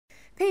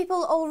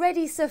People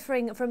already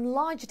suffering from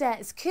large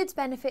debts could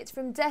benefit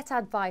from debt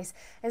advice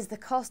as the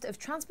cost of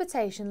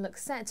transportation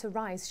looks set to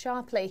rise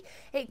sharply.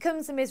 It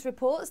comes amid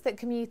reports that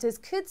commuters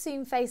could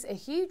soon face a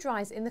huge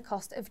rise in the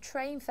cost of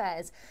train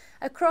fares.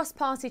 A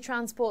cross-party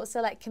Transport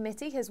Select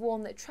Committee has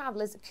warned that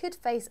travellers could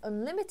face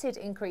unlimited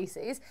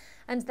increases,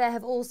 and there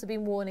have also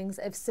been warnings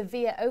of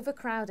severe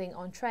overcrowding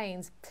on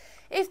trains.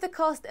 If the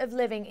cost of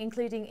living,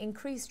 including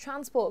increased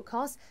transport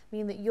costs,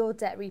 mean that your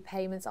debt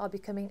repayments are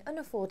becoming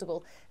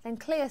unaffordable, then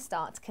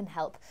ClearStart can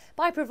help.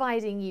 By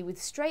providing you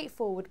with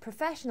straightforward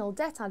professional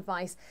debt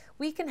advice,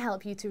 we can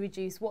help you to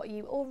reduce what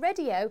you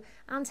already owe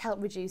and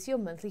help reduce your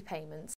monthly payments.